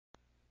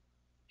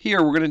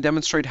Here we're going to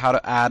demonstrate how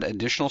to add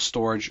additional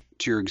storage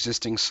to your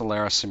existing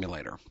Celerra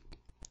simulator.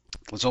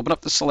 Let's open up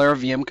the Celerra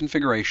VM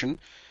configuration,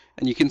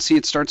 and you can see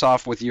it starts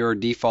off with your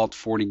default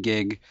 40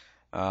 gig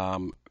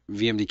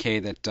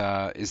vmdk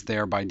that is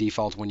there by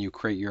default when you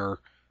create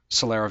your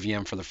Celerra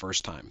VM for the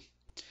first time.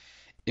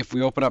 If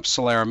we open up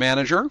Celerra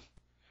Manager,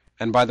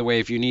 and by the way,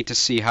 if you need to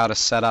see how to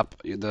set up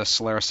the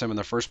Celerra sim in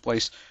the first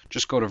place,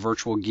 just go to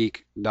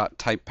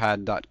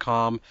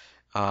virtualgeek.typepad.com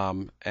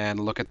and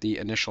look at the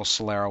initial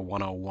Celerra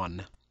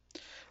 101.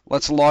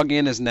 Let's log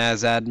in as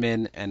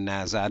nasadmin and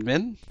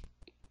nasadmin,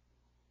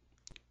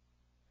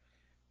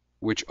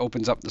 which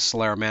opens up the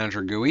Celerra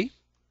Manager GUI.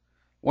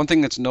 One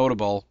thing that's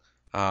notable,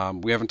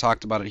 we haven't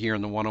talked about it here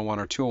in the 101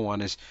 or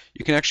 201, is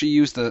you can actually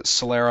use the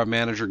Celerra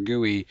Manager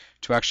GUI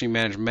to actually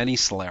manage many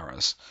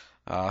Celerras,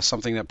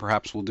 something that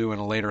perhaps we'll do in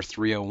a later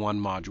 301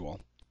 module.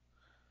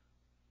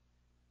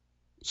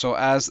 So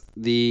as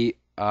the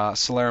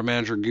Celerra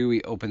Manager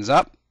GUI opens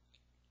up,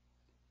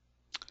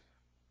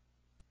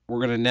 we're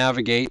going to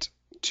navigate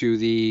to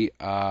the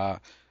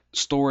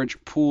storage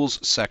pools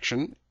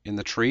section in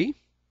the tree.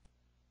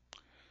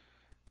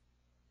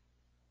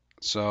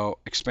 So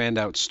expand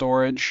out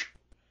storage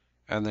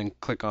and then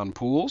click on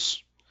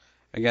pools.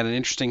 Again, an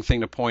interesting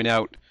thing to point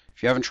out,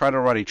 if you haven't tried it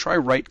already, try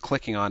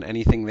right-clicking on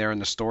anything there in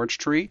the storage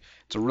tree.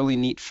 It's a really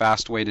neat,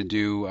 fast way to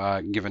do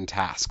given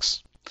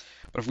tasks.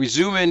 But if we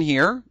zoom in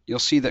here, you'll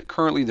see that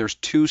currently there's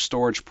two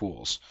storage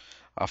pools,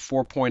 a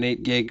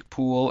 4.8 gig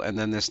pool and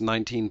then this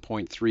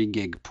 19.3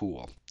 gig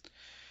pool.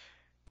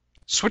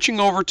 Switching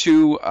over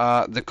to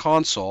the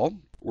console,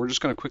 we're just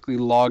going to quickly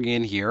log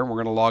in here.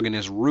 We're going to log in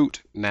as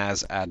root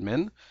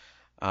nasadmin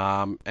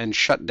and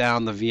shut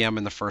down the VM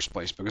in the first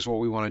place, because what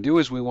we want to do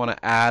is we want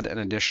to add an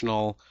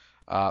additional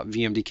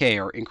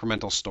vmdk or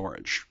incremental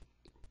storage.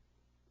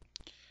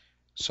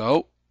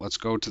 So let's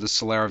go to the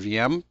Celerra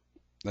VM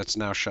that's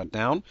now shut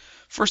down.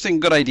 First thing,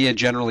 good idea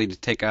generally to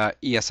take a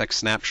ESX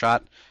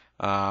snapshot.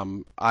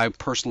 I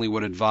personally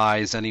would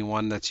advise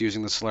anyone that's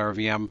using the Celerra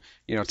VM,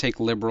 take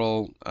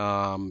liberal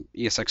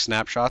ESX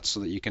snapshots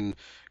so that you can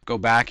go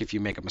back if you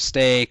make a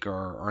mistake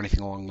or anything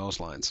along those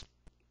lines.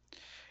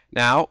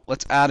 Now,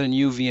 let's add a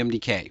new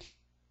vmdk.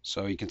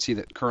 So you can see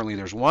that currently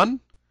there's one.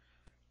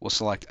 We'll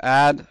select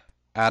add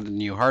a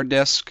new hard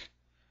disk.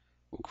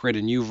 We'll create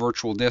a new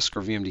virtual disk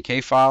or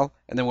vmdk file,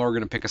 and then we're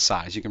going to pick a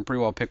size. You can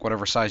pretty well pick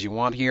whatever size you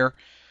want here.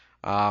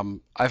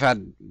 I've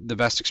had the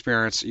best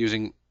experience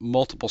using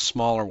multiple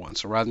smaller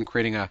ones. So rather than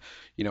creating a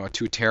 2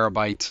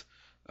 terabyte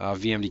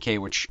vmdk,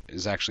 which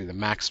is actually the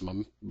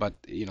maximum, but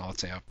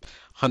let's say a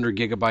 100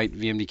 gigabyte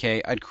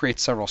vmdk, I'd create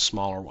several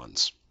smaller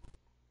ones.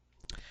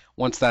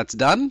 Once that's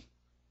done,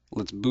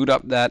 let's boot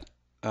up that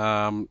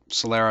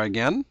Celerra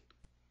again,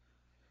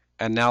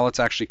 and now let's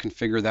actually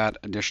configure that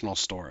additional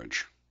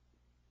storage.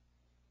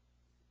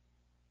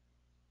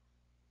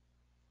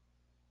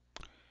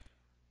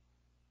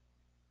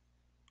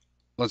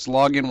 Let's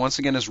log in once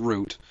again as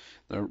root.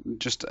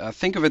 Just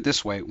think of it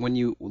this way. When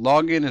you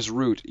log in as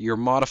root, you're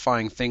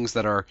modifying things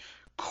that are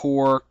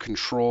core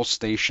control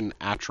station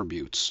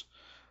attributes.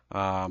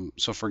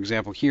 So for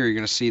example, here you're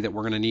going to see that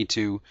we're going to need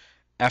to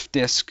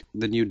fdisk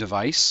the new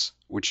device,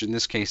 which in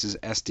this case is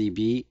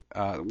SDB,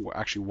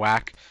 actually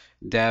WAC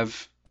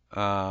dev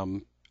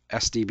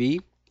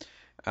SDB.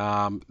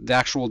 The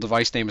actual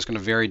device name is going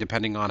to vary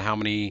depending on how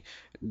many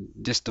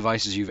disk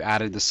devices you've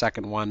added. The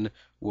second one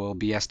will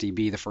be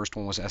SDB, the first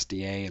one was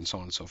SDA, and so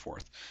on and so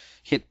forth.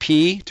 Hit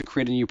P to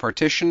create a new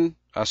partition,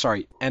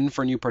 N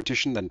for new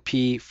partition, then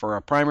P for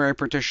a primary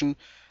partition,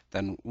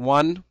 then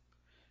 1,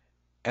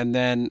 and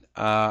then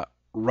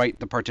write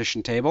the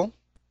partition table,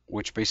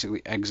 which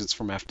basically exits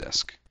from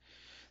fdisk.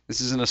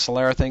 This isn't a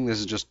Celerra thing, this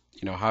is just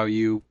how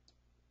you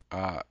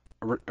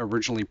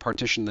originally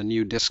partition the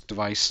new disk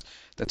device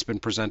that's been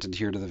presented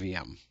here to the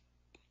VM.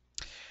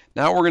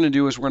 Now what we're going to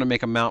do is we're going to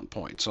make a mount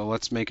point. So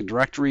let's make a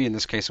directory. In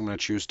this case, I'm going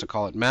to choose to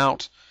call it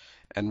mount,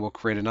 and we'll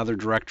create another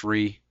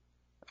directory,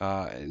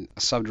 a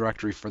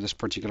subdirectory for this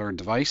particular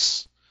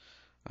device,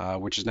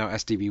 which is now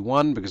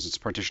SDB1 because it's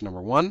partition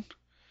number 1. And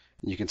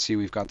you can see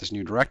we've got this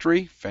new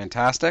directory.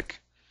 Fantastic.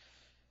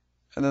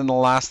 And then the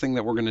last thing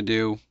that we're going to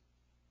do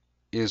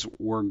is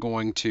we're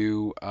going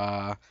to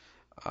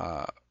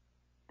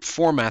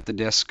format the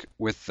disk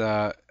with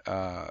the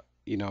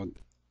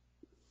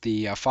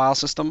file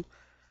system.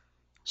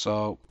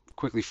 So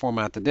quickly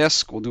format the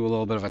disk. We'll do a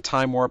little bit of a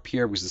time warp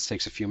here because this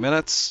takes a few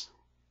minutes.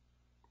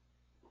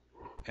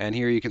 And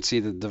here you can see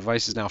the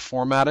device is now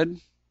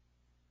formatted.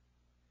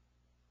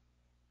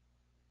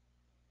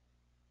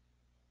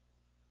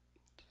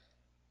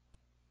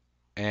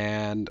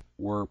 And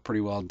we're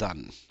pretty well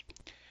done.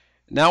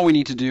 Now what we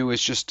need to do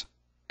is just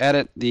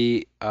edit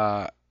the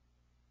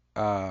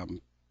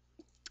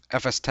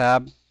FS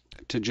tab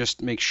to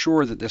just make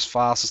sure that this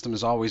file system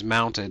is always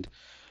mounted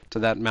to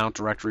that mount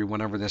directory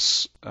whenever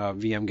this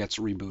VM gets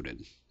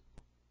rebooted.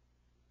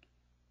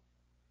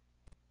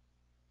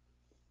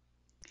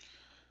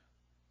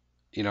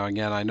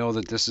 Again, I know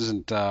that this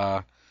isn't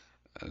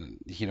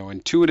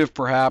intuitive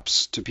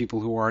perhaps to people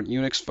who aren't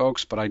Unix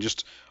folks, but I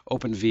just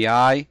open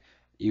VI.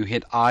 you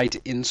hit I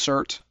to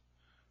insert,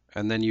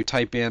 and then you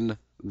type in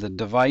the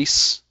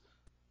device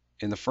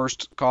in the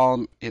first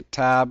column, hit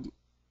tab,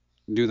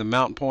 do the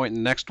mount point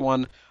in the next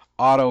one.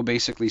 Auto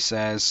basically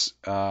says,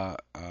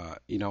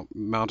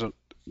 mount it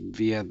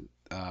via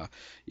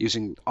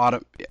using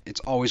auto.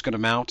 It's always going to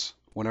mount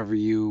whenever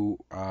you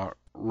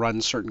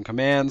run certain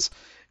commands,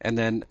 and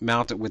then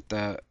mount it with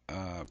the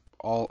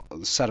all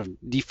set of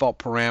default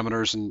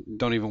parameters, and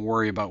don't even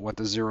worry about what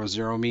the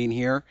 00 mean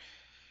here.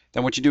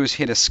 Then what you do is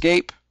hit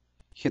escape,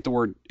 hit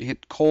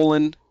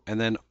colon, and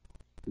then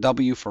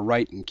W for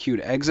write and Q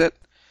to exit.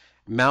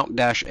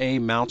 Mount-A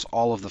mounts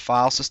all of the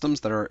file systems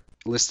that are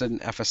listed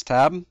in FS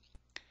tab.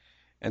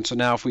 And so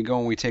now if we go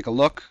and we take a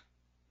look,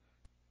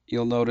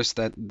 you'll notice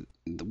that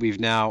we've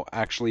now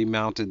actually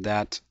mounted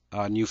that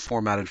new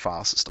formatted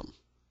file system.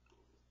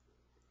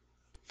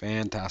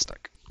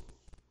 Fantastic.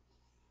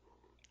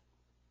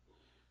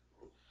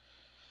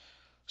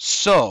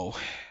 So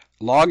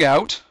log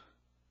out,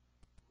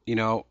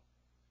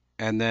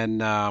 and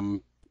then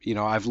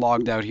I've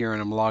logged out here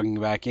and I'm logging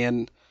back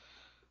in.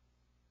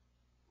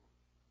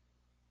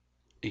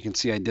 You can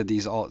see I did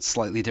these all at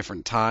slightly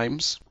different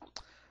times.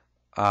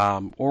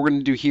 What we're going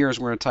to do here is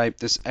we're going to type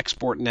this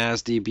export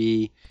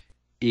nasdb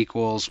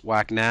equals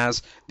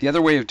whack-nas. The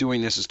other way of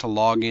doing this is to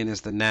log in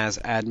as the NAS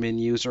admin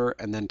user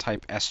and then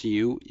type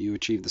su. You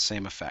achieve the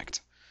same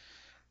effect.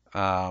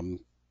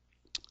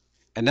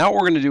 And now what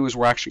we're going to do is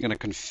we're actually going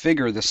to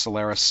configure this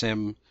Celerra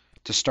sim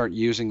to start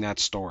using that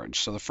storage.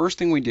 So the first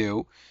thing we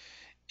do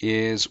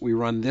is we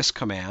run this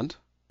command,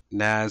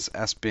 nas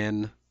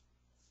sbin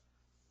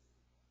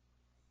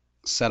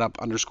setup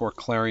 _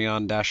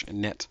 clarion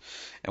 -init.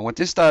 And what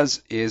this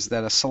does is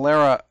that a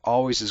Celerra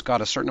always has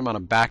got a certain amount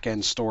of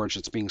back-end storage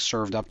that's being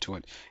served up to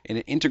it. In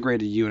an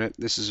integrated unit,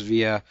 this is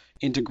via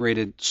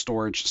integrated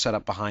storage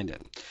setup behind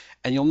it.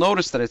 And you'll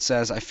notice that it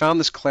says, I found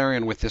this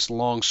clarion with this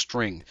long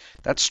string.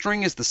 That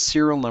string is the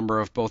serial number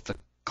of both the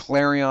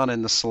clarion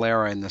and the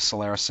Celerra in the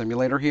Celerra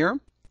simulator here.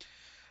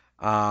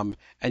 And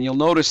you'll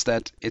notice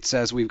that it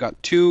says we've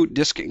got 2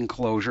 disk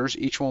enclosures,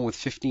 each one with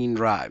 15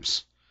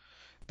 drives.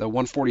 The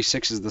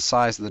 146 is the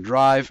size of the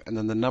drive, and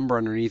then the number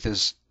underneath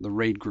is the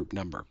RAID group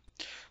number.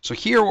 So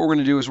here what we're going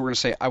to do is we're going to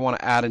say I want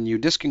to add a new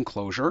disk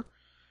enclosure,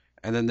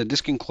 and then the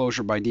disk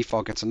enclosure by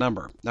default gets a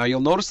number. Now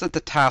you'll notice that the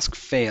task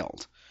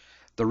failed.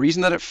 The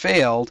reason that it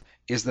failed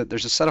is that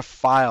there's a set of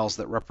files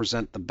that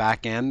represent the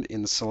back end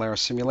in the Celerra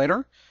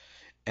simulator,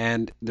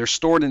 and they're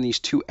stored in these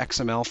 2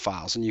 XML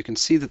files, and you can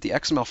see that the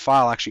XML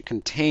file actually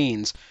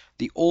contains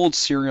the old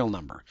serial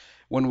number.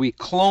 When we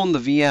clone the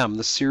VM,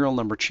 the serial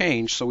number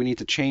changed, so we need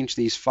to change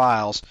these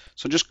files.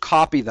 So just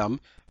copy them,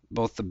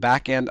 both the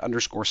backend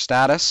 _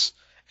 status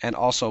and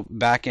also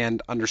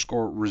backend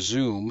 _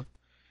 resume,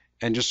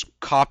 and just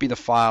copy the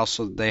files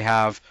so that they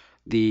have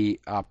the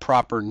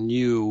proper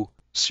new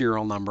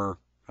serial number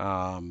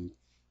in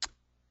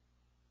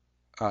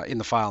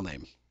the file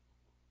name.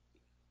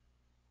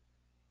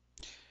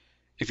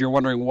 If you're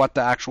wondering what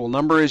the actual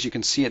number is, you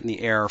can see it in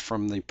the error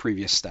from the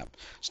previous step.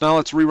 So now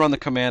let's rerun the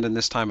command, and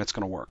this time it's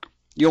going to work.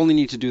 You only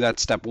need to do that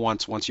step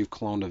once you've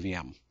cloned a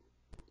VM.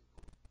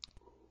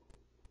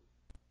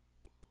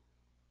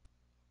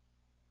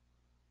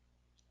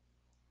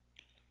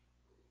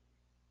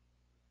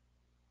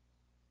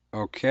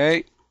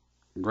 Okay,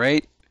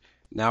 great.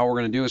 Now what we're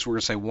going to do is we're going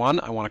to say 1,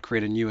 I want to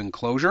create a new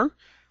enclosure.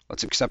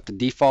 Let's accept the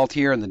default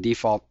here and the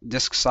default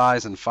disk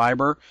size and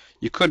fiber.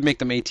 You could make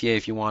them ATA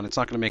if you want. It's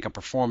not going to make a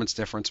performance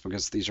difference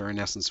because these are in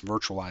essence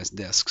virtualized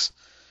disks.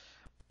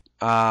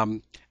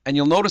 And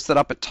you'll notice that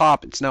up at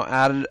top, it's now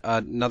added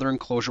another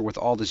enclosure with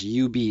all this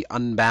UB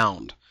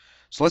unbound.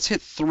 So let's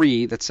hit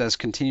 3 that says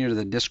continue to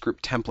the disk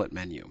group template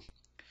menu.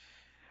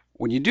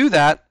 When you do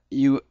that,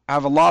 you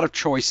have a lot of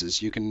choices.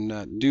 You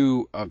can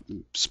do a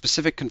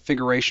specific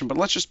configuration, but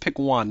let's just pick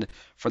one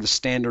for the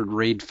standard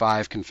RAID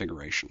 5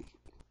 configuration.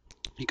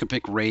 You could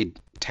pick RAID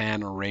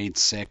 10 or RAID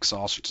 6,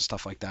 all sorts of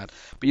stuff like that.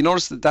 But you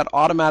notice that that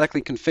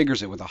automatically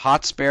configures it with a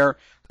hot spare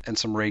and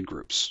some RAID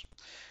groups.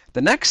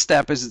 The next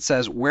step is it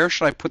says, where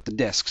should I put the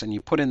disks? And you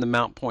put in the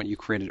mount point you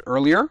created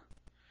earlier.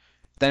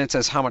 Then it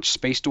says, how much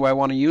space do I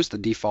want to use? The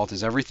default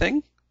is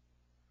everything.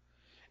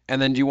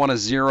 And then do you want to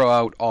zero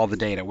out all the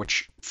data,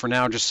 which for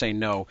now just say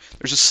no.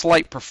 There's a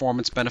slight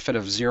performance benefit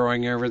of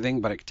zeroing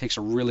everything, but it takes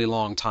a really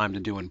long time to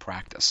do in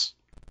practice.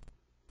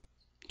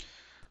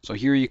 So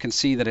here you can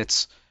see that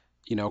it's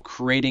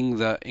creating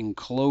the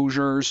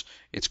enclosures,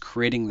 it's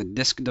creating the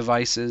disk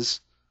devices.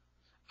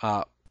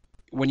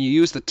 When you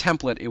use the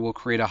template, it will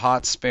create a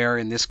hot spare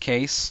in this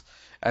case,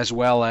 as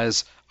well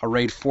as a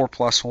RAID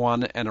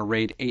 4+1 and a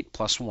RAID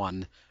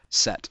 8+1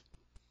 set.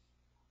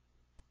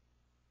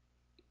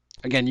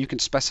 Again, you can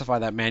specify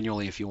that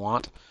manually if you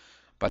want,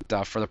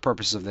 but for the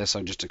purpose of this,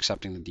 I'm just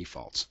accepting the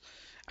defaults.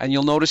 And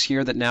you'll notice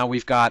here that now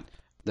we've got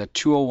the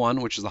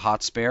 201, which is the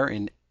hot spare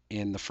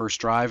in the first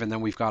drive, and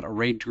then we've got a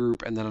RAID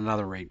group and then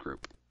another RAID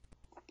group.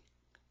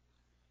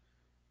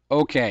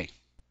 Okay,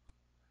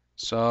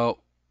 so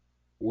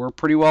we're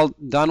pretty well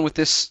done with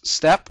this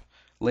step.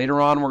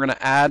 Later on, we're going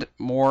to add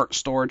more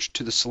storage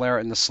to the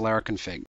Celerra in the Celerra config.